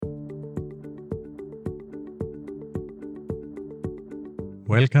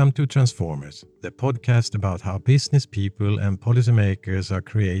Welcome to Transformers, the podcast about how business people and policymakers are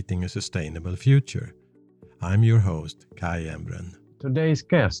creating a sustainable future. I'm your host, Kai Embren. Today's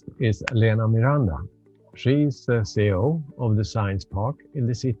guest is Lena Miranda. She is the CEO of the Science Park in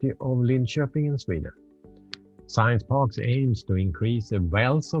the city of Linköping in Sweden. Science Park aims to increase the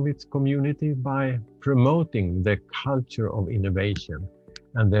wealth of its community by promoting the culture of innovation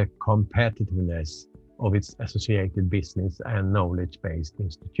and the competitiveness of its associated business and knowledge-based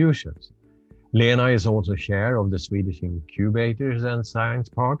institutions. Lena is also chair of the Swedish Incubators and Science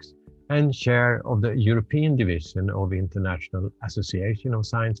Parks and chair of the European division of International Association of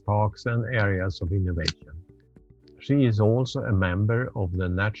Science Parks and Areas of Innovation. She is also a member of the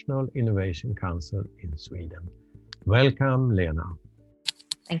National Innovation Council in Sweden. Welcome, Lena.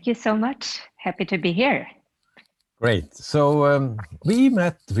 Thank you so much. Happy to be here. Great. So we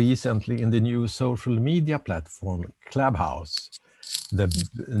met recently in the new social media platform, Clubhouse, the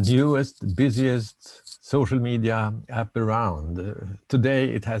newest, busiest social media app around.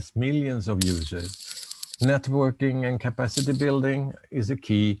 Today, it has millions of users. Networking and capacity building is a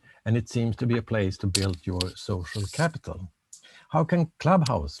key, and it seems to be a place to build your social capital. How can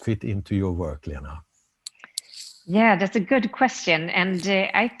Clubhouse fit into your work, Lena? Yeah, that's a good question. And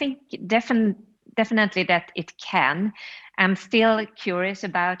I think definitely that it can. I'm still curious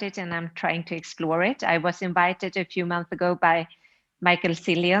about it and I'm trying to explore it. I was invited a few months ago by Michael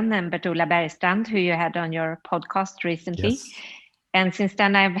Cillian and Bertola Bergstrand, who you had on your podcast recently. Yes. And since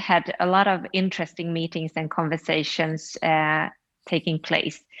then, I've had a lot of interesting meetings and conversations taking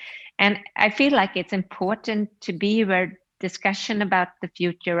place. And I feel like it's important to be where discussion about the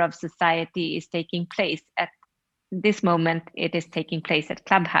future of society is taking place. At this moment, it is taking place at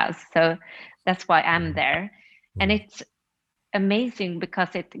Clubhouse. So that's why I'm there. And it's amazing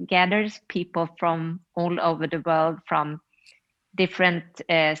because it gathers people from all over the world, from different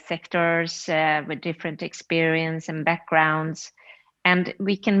sectors with different experience and backgrounds. And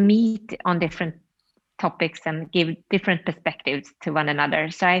we can meet on different topics and give different perspectives to one another.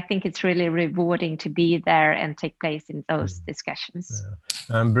 So I think it's really rewarding to be there and take place in those discussions.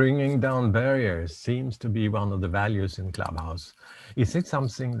 Yeah. And bringing down barriers seems to be one of the values in Clubhouse. Is it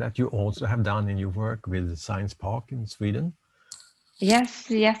something that you also have done in your work with the Science Park in Sweden?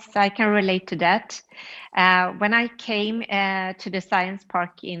 Yes, I can relate to that. When I came to the Science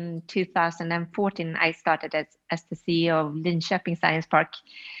Park in 2014, I started as the CEO of Linköping Science Park.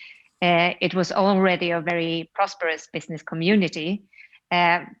 It was already a very prosperous business community.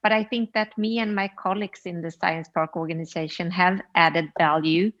 But I think that me and my colleagues in the Science Park organization have added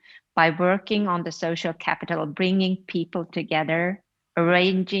value by working on the social capital, bringing people together,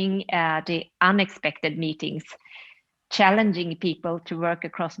 arranging the unexpected meetings, challenging people to work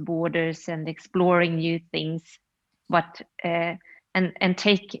across borders and exploring new things, and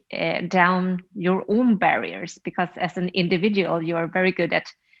take down your own barriers, because as an individual, you are very good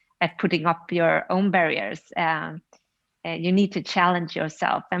at putting up your own barriers. You need to challenge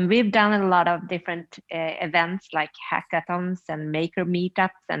yourself. And we've done a lot of different events like hackathons and maker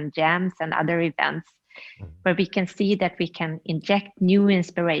meetups and jams and other events where we can see that we can inject new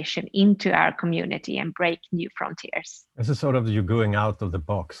inspiration into our community and break new frontiers. This is sort of you going out of the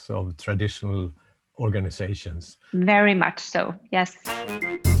box of traditional organizations. Very much so, yes.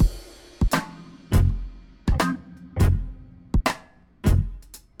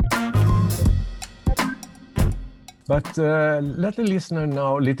 But let the listener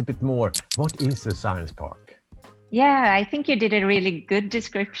know a little bit more. What is a science park? Yeah, I think you did a really good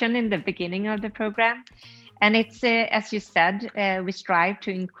description in the beginning of the program. And it's, as you said, we strive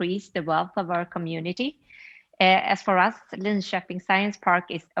to increase the wealth of our community. As for us, Linköping Science Park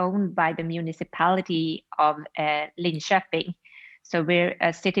is owned by the municipality of Linköping. So we're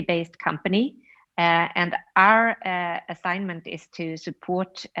a city-based company. And our assignment is to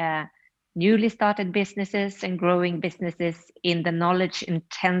support newly started businesses and growing businesses in the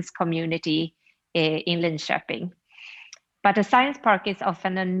knowledge-intense community in Linköping. But a science park is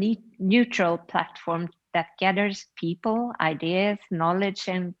often a neutral platform that gathers people, ideas, knowledge,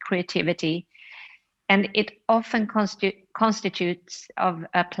 and creativity. And it often constitutes of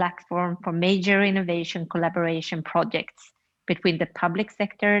a platform for major innovation collaboration projects between the public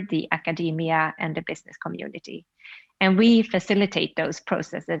sector, the academia, and the business community. And we facilitate those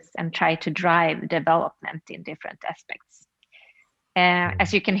processes and try to drive development in different aspects.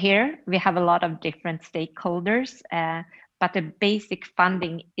 As you can hear, we have a lot of different stakeholders, but the basic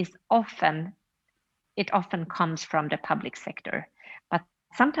funding often comes from the public sector. But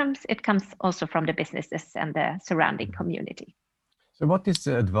sometimes it comes also from the businesses and the surrounding community. So what is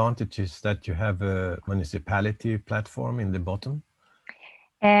the advantages that you have a municipality platform in the bottom?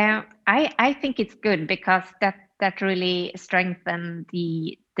 I think it's good because that really strengthens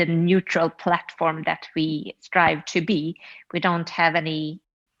the neutral platform that we strive to be. We don't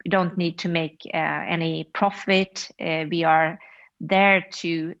need to make any profit. We are there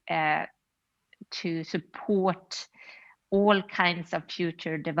to support all kinds of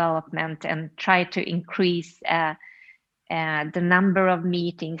future development and try to increase the number of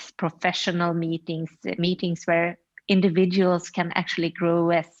meetings, professional meetings, meetings where individuals can actually grow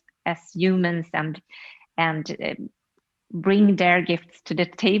as humans and bring their gifts to the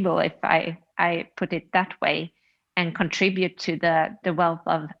table, if I put it that way, and contribute to the wealth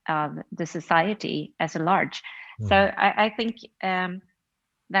of the society as a large. So I think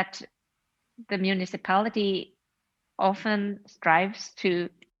that the municipality often strives to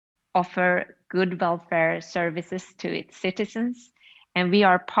offer good welfare services to its citizens, and we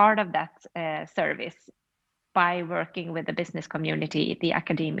are part of that service by working with the business community, the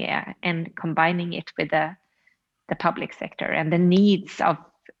academia, and combining it with the public sector and the needs of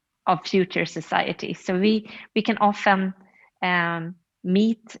future society. So we can often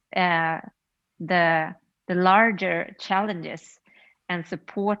meet the larger challenges and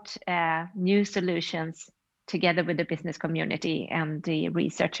support new solutions together with the business community and the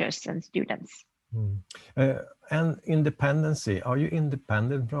researchers and students. And independency, are you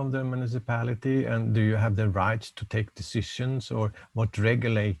independent from the municipality, and do you have the right to take decisions, or what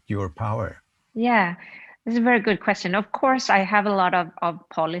regulate your power? Yeah, this is a very good question. Of course, I have a lot of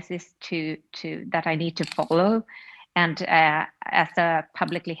policies to that I need to follow. And as a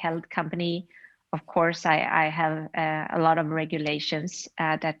publicly held company, of course, I have a lot of regulations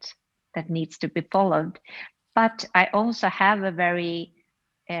that needs to be followed. But I also have a very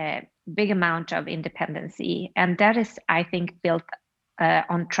big amount of independency, and that is, I think, built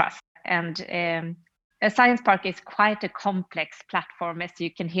on trust. And a science park is quite a complex platform. As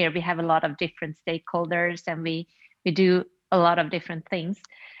you can hear, we have a lot of different stakeholders, and we do a lot of different things.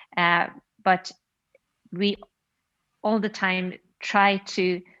 But we all the time try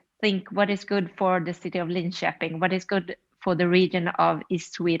to think what is good for the city of Linköping, what is good for the region of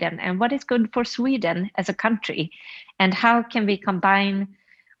East Sweden, and what is good for Sweden as a country, and how can we combine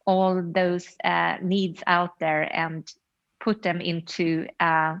all those needs out there and put them into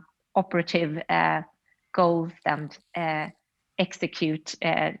operative goals and execute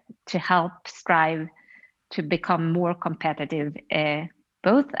to help strive to become more competitive,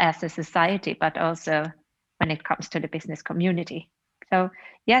 both as a society, but also when it comes to the business community. So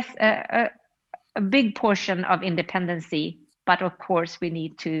yes, a big portion of independency, but of course we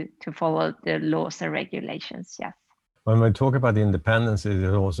need to follow the laws and regulations. Yes. When we talk about independence,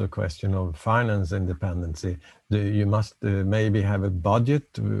 there's also a question of finance independency. You must maybe have a budget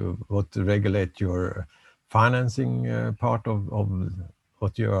what regulate your financing part of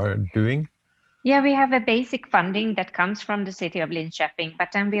what you are doing. Yeah, we have a basic funding that comes from the city of Linköping,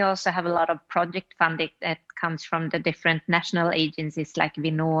 but then we also have a lot of project funding that comes from the different national agencies like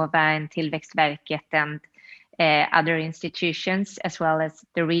Vinnova and Tillväxtverket and other institutions, as well as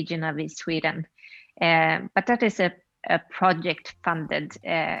the region of East Sweden. But that is a project-funded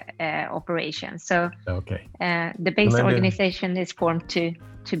operation. So okay. The base organization is formed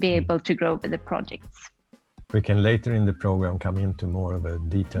to be able to grow with the projects. We can later in the program come into more of a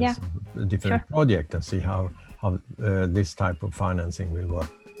details of different project and see how this type of financing will work.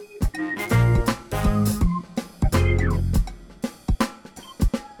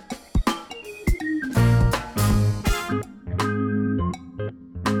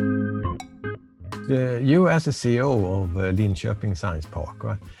 You as a CEO of Linköping Science Park,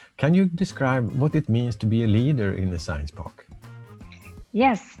 right? Can you describe what it means to be a leader in a science park?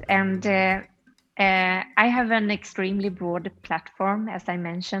 Yes, and I have an extremely broad platform. As I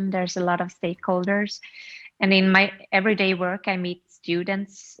mentioned, there's a lot of stakeholders. And in my everyday work, I meet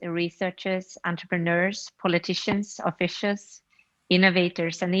students, researchers, entrepreneurs, politicians, officials,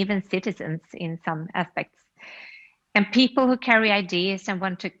 innovators, and even citizens in some aspects. And people who carry ideas and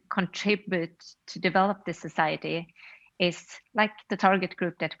want to contribute to develop the society is like the target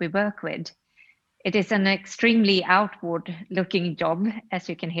group that we work with. It is an extremely outward-looking job, as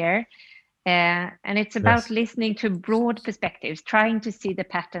you can hear. And it's about listening to broad perspectives, trying to see the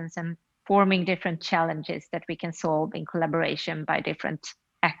patterns and forming different challenges that we can solve in collaboration by different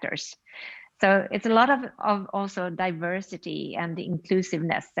actors. So it's a lot of also diversity and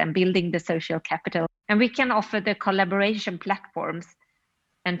inclusiveness and building the social capital. And we can offer the collaboration platforms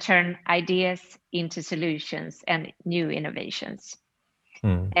and turn ideas into solutions and new innovations.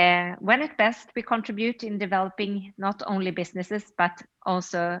 When at best, we contribute in developing not only businesses, but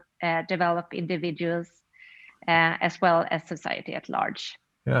also develop individuals as well as society at large.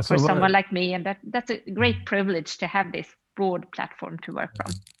 Yeah, for someone like me, and that's a great privilege to have this broad platform to work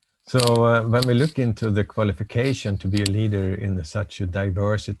from. So when we look into the qualification to be a leader in such a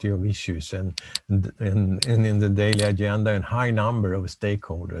diversity of issues and in the daily agenda and high number of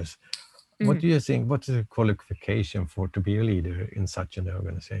stakeholders, what do you think? What's the qualification for to be a leader in such an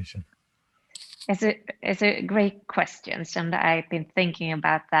organization? It's a great question, and I've been thinking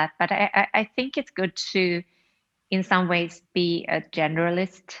about that. But I think it's good to, in some ways, be a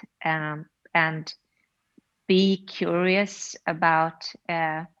generalist and be curious about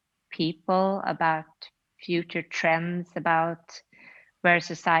people, about future trends, about where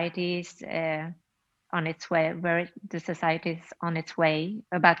society is on its way, where the society is on its way,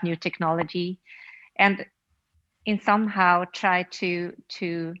 about new technology, and in somehow try to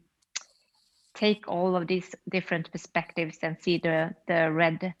take all of these different perspectives and see the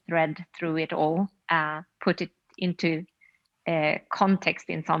red thread through it all, put it into context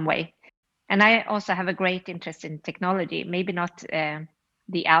in some way. And I also have a great interest in technology, maybe not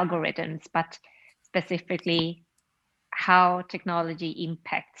the algorithms, but specifically how technology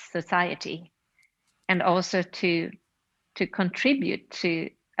impacts society, and also to contribute to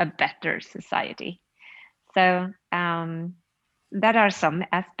a better society. So that are some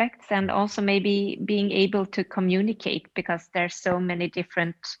aspects, and also maybe being able to communicate, because there's so many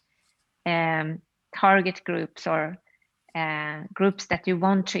different target groups or groups that you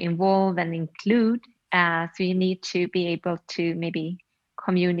want to involve and include. So you need to be able to maybe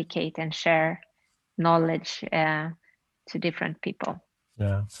communicate and share knowledge to different people.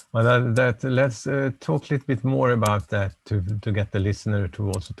 Yeah, well, let's talk a little bit more about that to get the listener to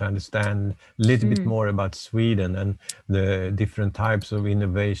also to understand a little bit more about Sweden and the different types of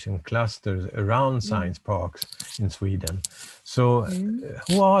innovation clusters around science parks in Sweden. So,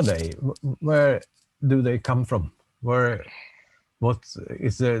 who are they? Where do they come from? What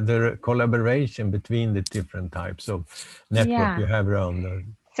is the collaboration between the different types of network you have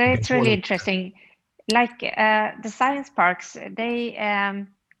around? So it's really interesting. Like the science parks, they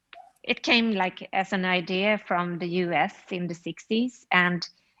it came like as an idea from the US in the 60s and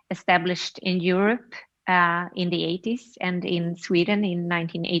established in Europe in the 80s and in Sweden in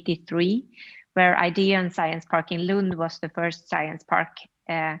 1983, where Ideon Science Park in Lund was the first science park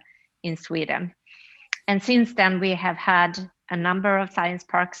in Sweden. And since then, we have had a number of science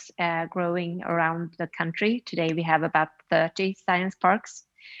parks growing around the country. Today, we have about 30 science parks.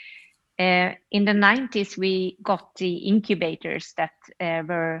 In the 90s, we got the incubators that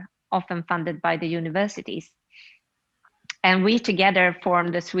were often funded by the universities. And we together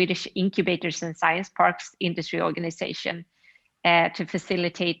formed the Swedish Incubators and Science Parks Industry Organization to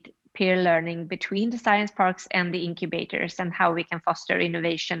facilitate peer learning between the science parks and the incubators, and how we can foster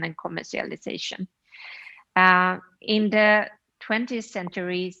innovation and commercialization. In the 20th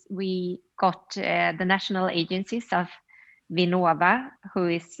century, we got the national agencies of Vinnova, who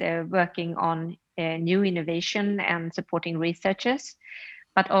is working on new innovation and supporting researchers,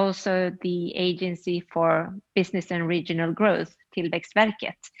 but also the Agency for Business and Regional Growth,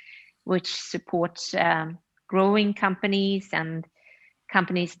 Tillväxtverket, which supports growing companies and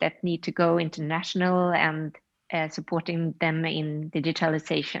companies that need to go international, and supporting them in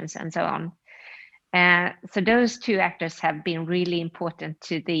digitalizations and so on. So those two actors have been really important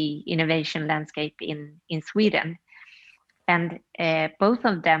to the innovation landscape in Sweden. And both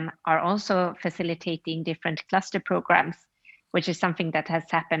of them are also facilitating different cluster programs, which is something that has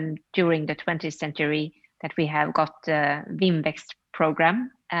happened during the 20th century, that we have got the Vimväxt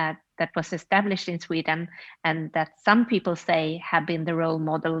program that was established in Sweden, and that some people say have been the role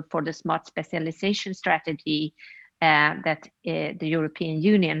model for the smart specialization strategy that the European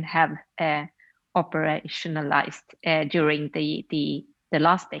Union have operationalized during the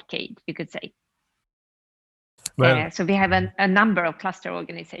last decade, you could say. Well, so we have a number of cluster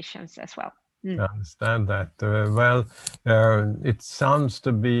organizations as well. I understand that. It sounds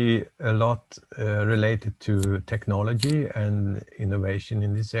to be a lot related to technology and innovation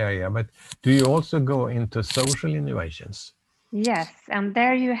in this area, but do you also go into social innovations? Yes, and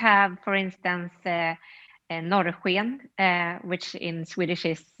there you have, for instance, Norrsken, which in Swedish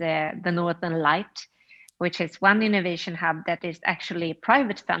is the Northern Light, which is one innovation hub that is actually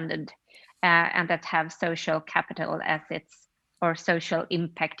private funded and that have social capital as its, or social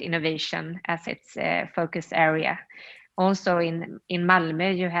impact innovation as its focus area. Also in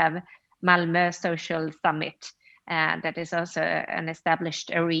Malmö, you have Malmö Social Summit, that is also an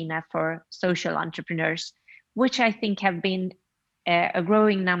established arena for social entrepreneurs, which I think have been a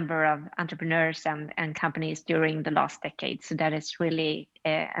growing number of entrepreneurs and companies during the last decade. So that is really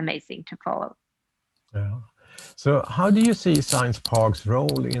amazing to follow. Yeah. So how do you see Science Park's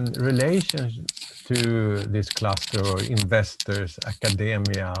role in relation to this cluster or investors,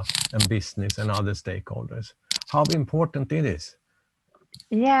 academia and business and other stakeholders? How important it is?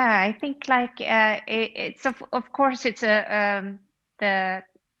 Yeah, I think like it's of course it's the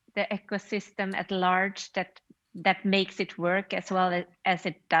ecosystem at large that makes it work as well as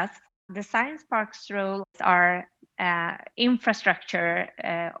it does. The Science Park's role are infrastructure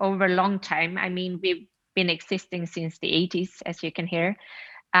over a long time. I mean, we've been existing since the 80s, as you can hear.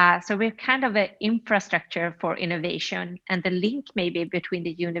 So we're kind of an infrastructure for innovation and the link maybe between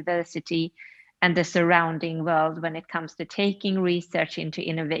the university and the surrounding world when it comes to taking research into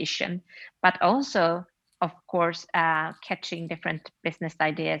innovation, but also, of course, catching different business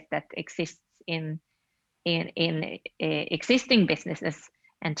ideas that exists in existing businesses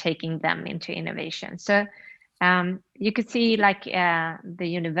and taking them into innovation. So you could see like the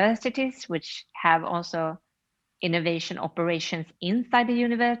universities, which have also innovation operations inside the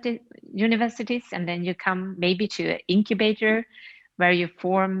universities, and then you come maybe to an incubator where you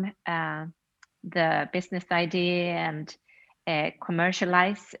form the business idea and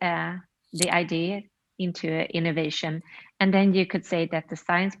commercialize the idea into innovation. And then you could say that the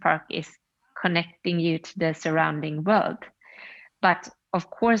Science Park is connecting you to the surrounding world. But of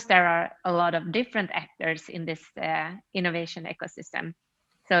course, there are a lot of different actors in this innovation ecosystem.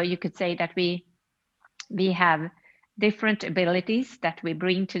 So you could say that we have different abilities that we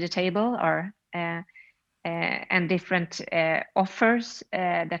bring to the table, or and different offers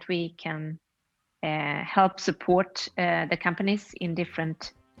that we can help support the companies in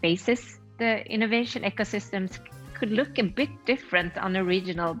different phases. The innovation ecosystems could look a bit different on a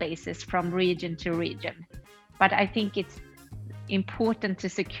regional basis from region to region, but I think it's important to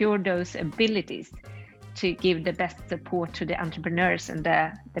secure those abilities to give the best support to the entrepreneurs and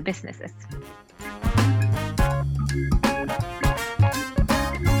the businesses.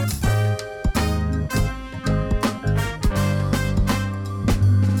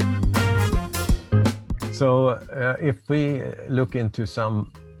 So if we look into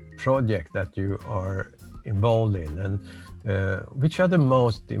some project that you are involved in, and which are the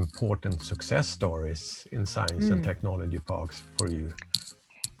most important success stories in science and technology parks for you?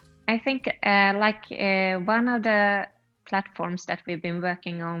 I think one of the platforms that we've been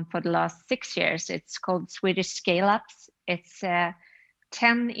working on for the last 6 years, it's called Swedish Scale-Ups. It's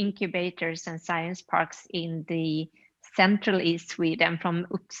 10 incubators and science parks in the central East Sweden, from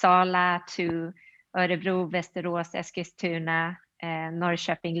Uppsala to Örebro, Västerås, Eskilstuna,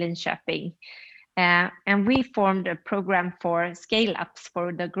 Norrköping, Linköping. And we formed a program for scale-ups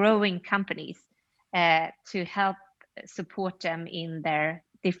for the growing companies to help support them in their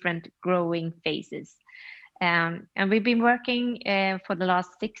different growing phases. And we've been working for the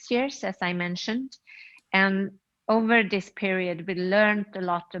last 6 years, as I mentioned. And over this period, we learned a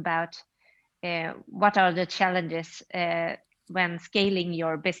lot about what are the challenges when scaling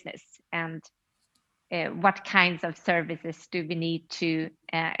your business, and what kinds of services do we need to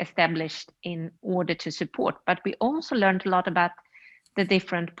establish in order to support. But we also learned a lot about the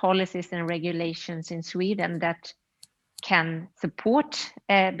different policies and regulations in Sweden that can support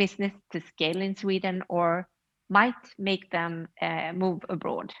business to scale in Sweden or might make them move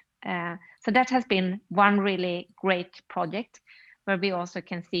abroad. So that has been one really great project where we also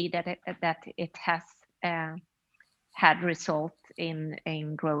can see that it has had results in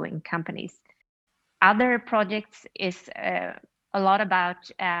growing companies. Other projects is a lot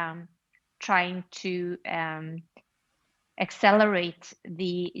about trying to accelerate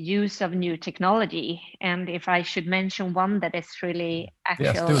the use of new technology. And if I should mention one that is really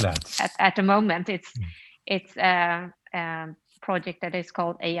actual, yes, do that. At the moment, it's a project that is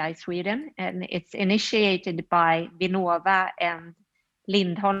called AI Sweden, and it's initiated by Vinnova and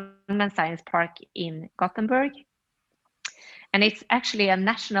Lindholmen Science Park in Gothenburg. And it's actually a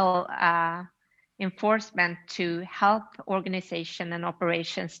national enforcement to help organization and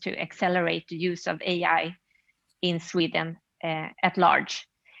operations to accelerate the use of AI in Sweden at large.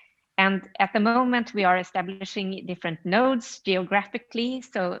 And at the moment, we are establishing different nodes geographically.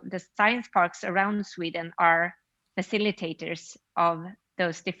 So the science parks around Sweden are facilitators of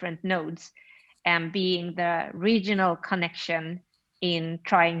those different nodes, and being the regional connection in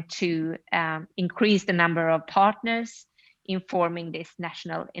trying to increase the number of partners in forming this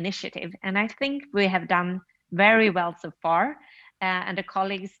national initiative. And I think we have done very well so far. And the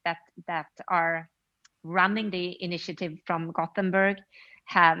colleagues that are running the initiative from Gothenburg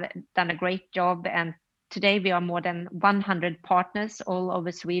have done a great job. And today we are more than 100 partners all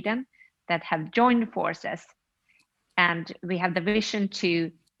over Sweden that have joined forces. And we have the vision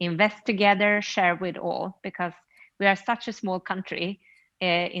to invest together, share with all, because we are such a small country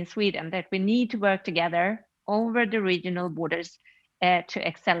in Sweden that we need to work together over the regional borders to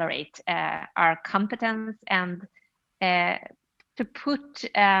accelerate our competence and to put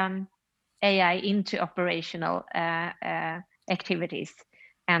AI into operational activities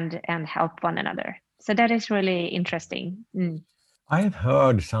and help one another. So that is really interesting. I've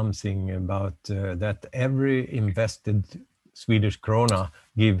heard something about that every invested Swedish krona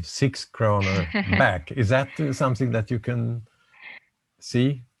gives 6 kronor back. Is that something that you can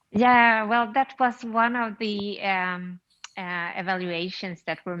see? Yeah, well, that was one of the evaluations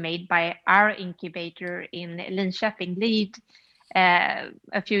that were made by our incubator in Linköping, LEAD,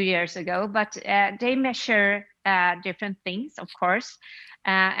 a few years ago. But they measure different things, of course.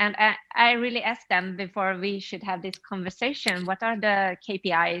 And I really asked them before we should have this conversation, what are the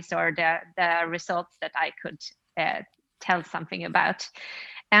KPIs or the results that I could tell something about?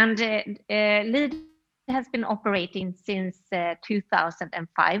 And LEAD has been operating since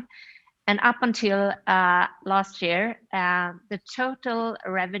 2005. And up until last year, the total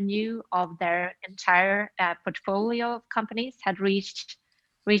revenue of their entire portfolio of companies had reached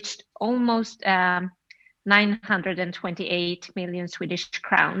almost 928 million Swedish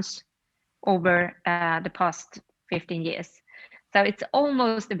crowns over the past 15 years. So it's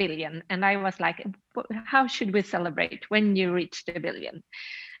almost a billion. And I was like, how should we celebrate when you reach the billion?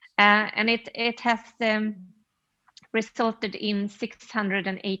 And it has resulted in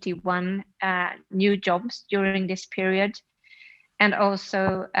 681 new jobs during this period. And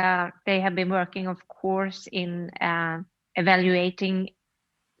also they have been working, of course, in evaluating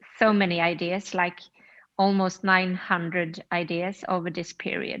so many ideas, like almost 900 ideas over this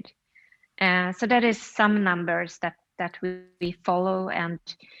period. So that is some numbers that we follow. And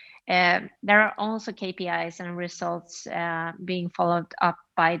there are also KPIs and results being followed up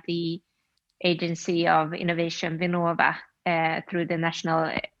by the Agency of Innovation, Vinnova, through the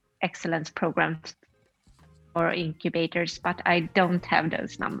National Excellence Program or incubators, but I don't have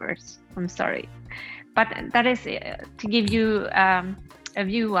those numbers. I'm sorry. But that is to give you a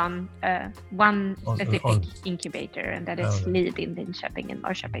view on one specific incubator, and that is LEAD in Linköping and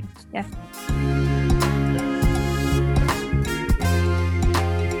Norrköping. Yes.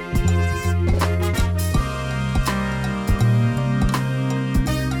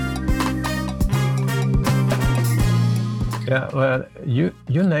 Yeah, well, you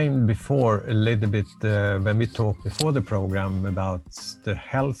named before a little bit when we talked before the program about the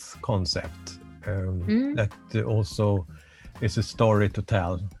health concept. That also is a story to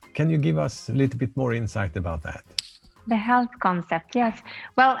tell. Can you give us a little bit more insight about that? The health concept, yes.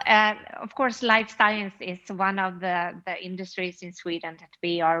 Well, of course, life science is one of the industries in Sweden that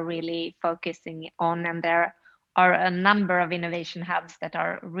we are really focusing on, and there are a number of innovation hubs that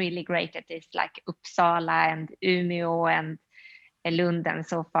are really great at this, like Uppsala and Umeå and Lund and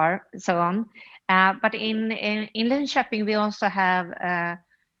so on. But in Linköping, we also have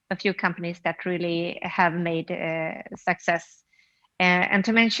a few companies that really have made success. And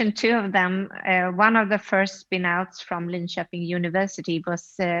to mention two of them, one of the first spin-outs from Linköping University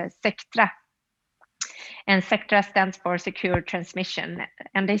was Sectra. And Sectra stands for Secure Transmission.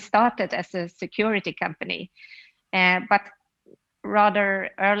 And they started as a security company. But rather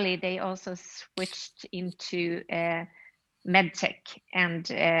early, they also switched into medtech, and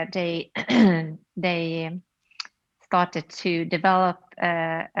they started to develop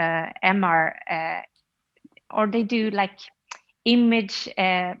MR, or they do like image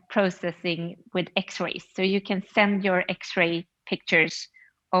processing with X-rays. So you can send your X-ray pictures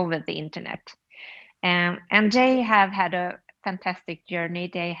over the internet. And they have had a fantastic journey.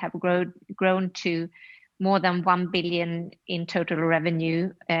 They have grown to more than 1 billion in total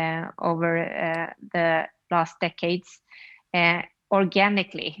revenue over the last decades,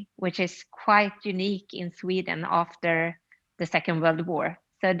 organically, which is quite unique in Sweden after the Second World War.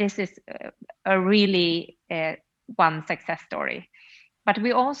 So this is a really one success story. But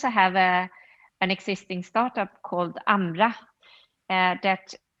we also have an existing startup called Ambra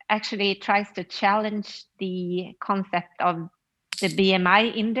that actually tries to challenge the concept of the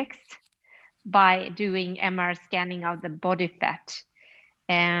BMI index by doing MR scanning of the body fat.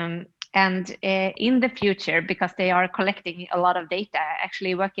 And in the future, because they are collecting a lot of data,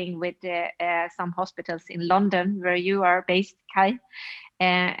 actually working with some hospitals in London, where you are based, Kai,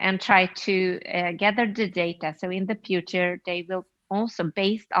 and try to gather the data. So in the future, they will also,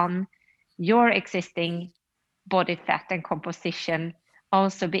 based on your existing body fat and composition,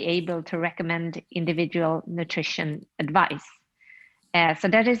 also be able to recommend individual nutrition advice. So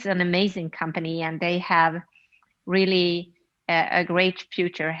that is an amazing company, and they have really a great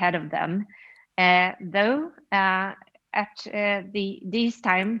future ahead of them. Though at these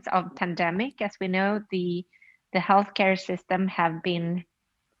times of pandemic, as we know, the healthcare system have been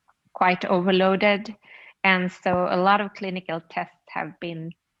quite overloaded, and so a lot of clinical tests have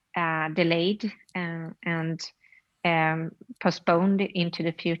been delayed and postponed into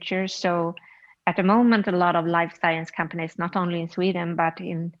the future. So at the moment, a lot of life science companies, not only in Sweden but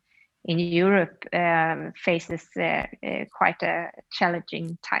in Europe, faces quite a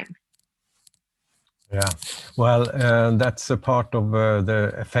challenging time. Yeah, well, that's a part of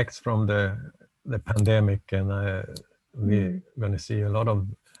the effects from the pandemic, and we're going to see a lot of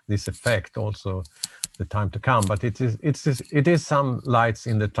this effect also the time to come. But it is some lights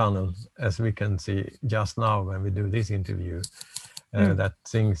in the tunnel, as we can see just now when we do this interview, that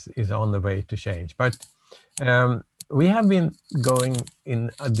things is on the way to change. But we have been going in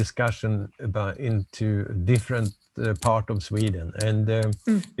a discussion about into different part of Sweden, and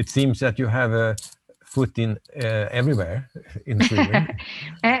it seems that you have a foot in everywhere in Sweden.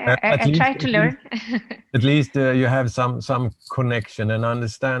 I try to learn. At least you have some connection, and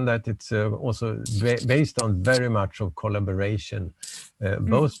understand that it's also based on very much of collaboration,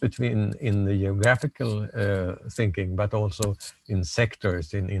 both between in the geographical thinking, but also in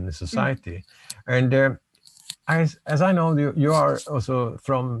sectors in the society. And as I know, you are also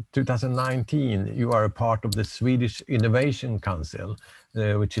from 2019, you are a part of the Swedish Innovation Council,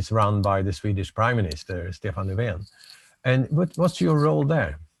 which is run by the Swedish Prime Minister, Stefan Löfven. And what's your role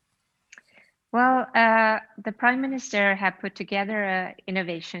there? Well, the Prime Minister have put together an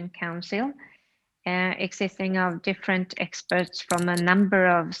innovation council existing of different experts from a number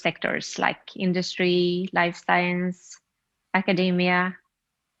of sectors like industry, life science, academia,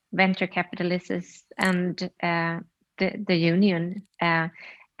 venture capitalists, and the union.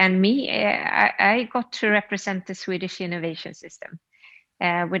 And me, I got to represent the Swedish innovation system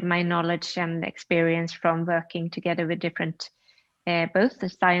with my knowledge and experience from working together with different both the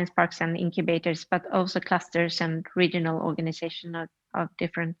science parks and incubators, but also clusters and regional organization of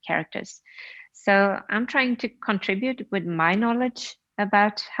different characters. So I'm trying to contribute with my knowledge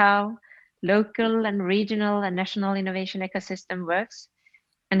about how local and regional and national innovation ecosystem works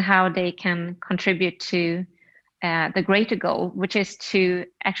and how they can contribute to the greater goal, which is to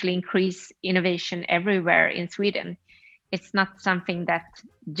actually increase innovation everywhere in Sweden. It's not something that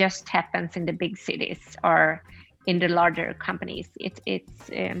just happens in the big cities or in the larger companies.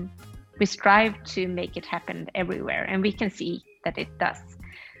 We strive to make it happen everywhere, and we can see that it does.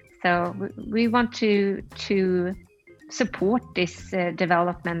 So we want to support this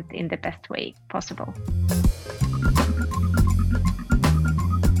development in the best way possible.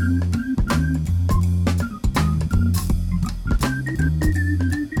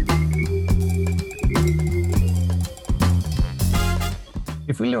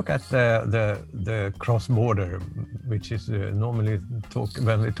 If we look at the cross-border, which is normally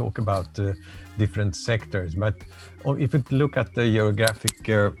when we talk about different sectors, but if we look at the geographic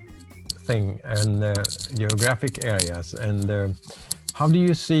thing and geographic areas, and how do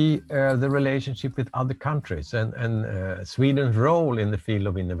you see the relationship with other countries and Sweden's role in the field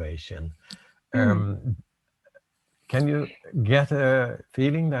of innovation? Can you get a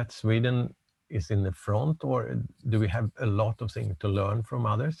feeling that Sweden is in the front, or do we have a lot of things to learn from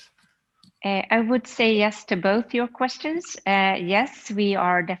others? I would say yes to both your questions. Yes, we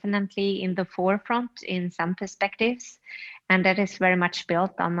are definitely in the forefront in some perspectives, and that is very much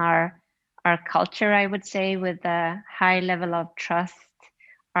built on our culture, I would say, with a high level of trust,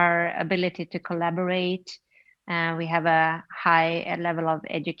 our ability to collaborate. We have a high level of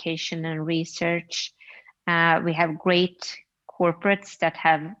education and research. We have great corporates that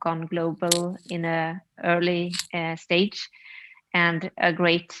have gone global in an early stage, and a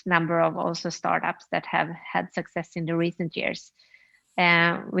great number of also startups that have had success in the recent years.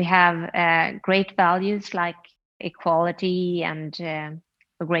 We have great values like equality and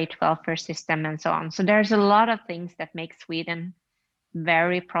a great welfare system and so on. So there's a lot of things that make Sweden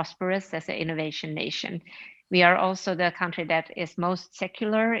very prosperous as an innovation nation. We are also the country that is most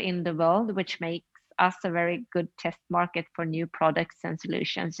secular in the world, which makes us a very good test market for new products and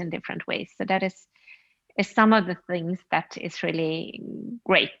solutions in different ways. So that is some of the things that is really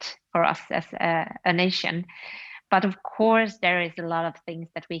great for us as a nation. But of course, there is a lot of things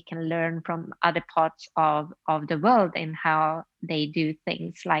that we can learn from other parts of the world in how they do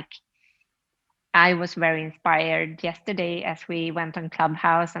things. Like I was very inspired yesterday as we went on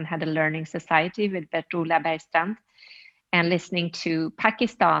Clubhouse and had a learning society with Bert-Ola Bergstrand, and listening to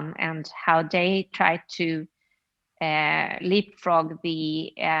Pakistan and how they try to leapfrog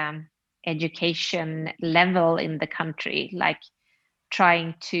the education level in the country, like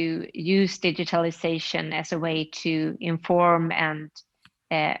trying to use digitalization as a way to inform and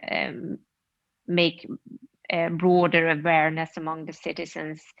make broader awareness among the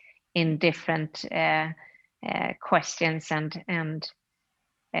citizens in different questions and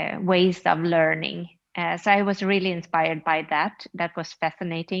ways of learning. So I was really inspired by that. That was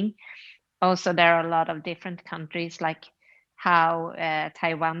fascinating. Also, there are a lot of different countries, like how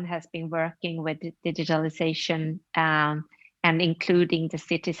Taiwan has been working with digitalization and including the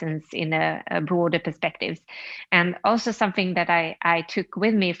citizens in a broader perspective. And also something that I took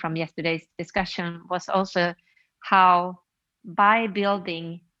with me from yesterday's discussion was also how by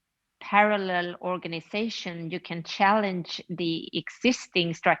building parallel organization, you can challenge the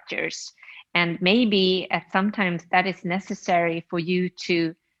existing structures. And maybe at sometimes that is necessary for you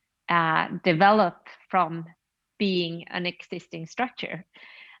to develop from being an existing structure.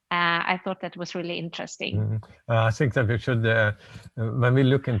 I thought that was really interesting. I think that we should, when we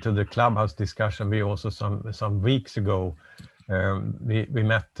look into the Clubhouse discussion, we also some weeks ago, we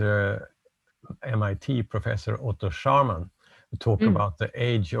met MIT professor Otto Scharmann, who talked about the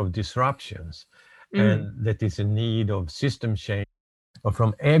age of disruptions, and that is a need of system change, or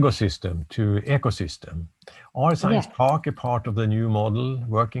from ecosystem to ecosystem. Are Science Park a part of the new model,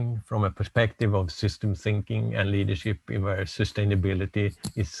 working from a perspective of system thinking and leadership where sustainability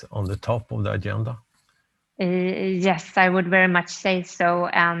is on the top of the agenda? Yes, I would very much say so.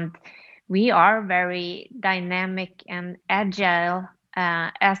 And we are very dynamic and agile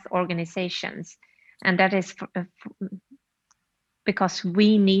as organizations. And that is because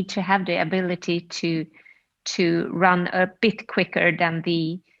we need to have the ability to run a bit quicker than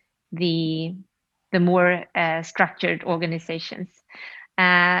the more structured organizations.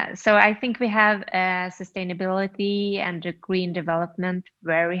 So I think we have sustainability and green development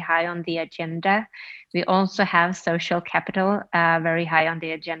very high on the agenda. We also have social capital very high on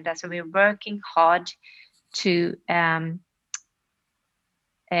the agenda. So we're working hard to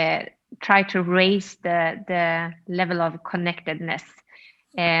try to raise the level of connectedness.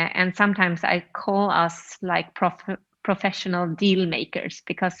 And sometimes I call us like professional deal makers,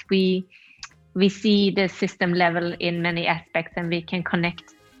 because we see the system level in many aspects, and we can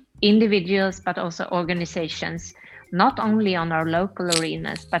connect individuals but also organizations, not only on our local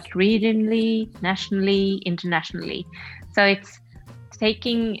arenas but regionally, nationally, internationally. So it's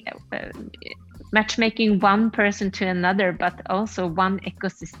taking matchmaking one person to another, but also one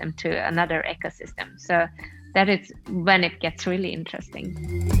ecosystem to another ecosystem. So that is when it gets really interesting.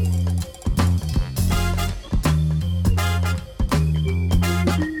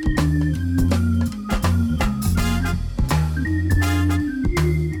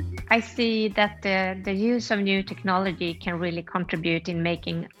 I see that the use of new technology can really contribute in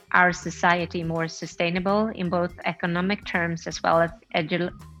making our society more sustainable in both economic terms as well as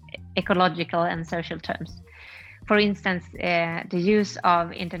ecological and social terms. For instance, the use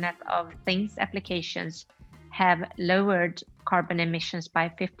of Internet of Things applications have lowered carbon emissions by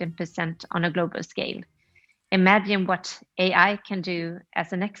 15% on a global scale. Imagine what AI can do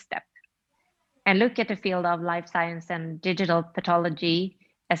as a next step. And look at the field of life science and digital pathology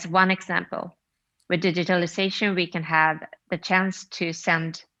as one example. With digitalization, we can have the chance to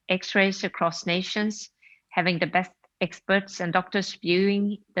send X-rays across nations, having the best experts and doctors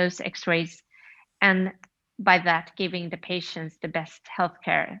viewing those X-rays, and by that giving the patients the best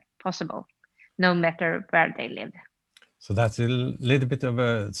healthcare possible, no matter where they live. So that's a little bit of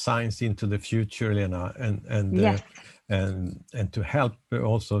a science into the future, Lena, and yes. And to help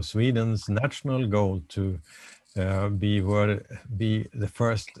also Sweden's national goal to be the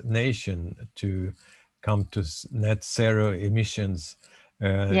first nation to come to net zero emissions.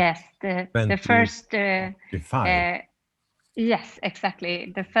 Yes, the first. Yes,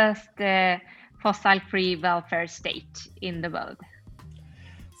 exactly. The first fossil-free welfare state in the world.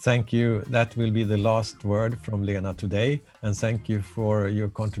 Thank you. That will be the last word from Lena today. And thank you for your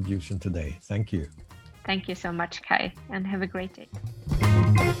contribution today. Thank you. Thank you so much, Kai, and have a great day.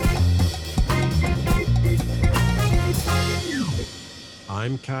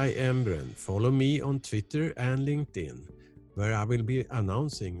 I'm Kai Embren. Follow me on Twitter and LinkedIn, where I will be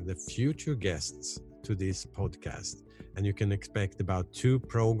announcing the future guests to this podcast. And you can expect about 2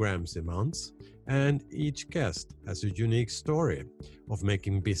 programs a month, and each guest has a unique story of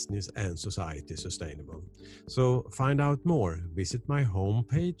making business and society sustainable. So find out more, visit my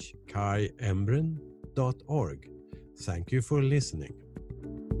homepage kaiembren.org. Thank you for listening.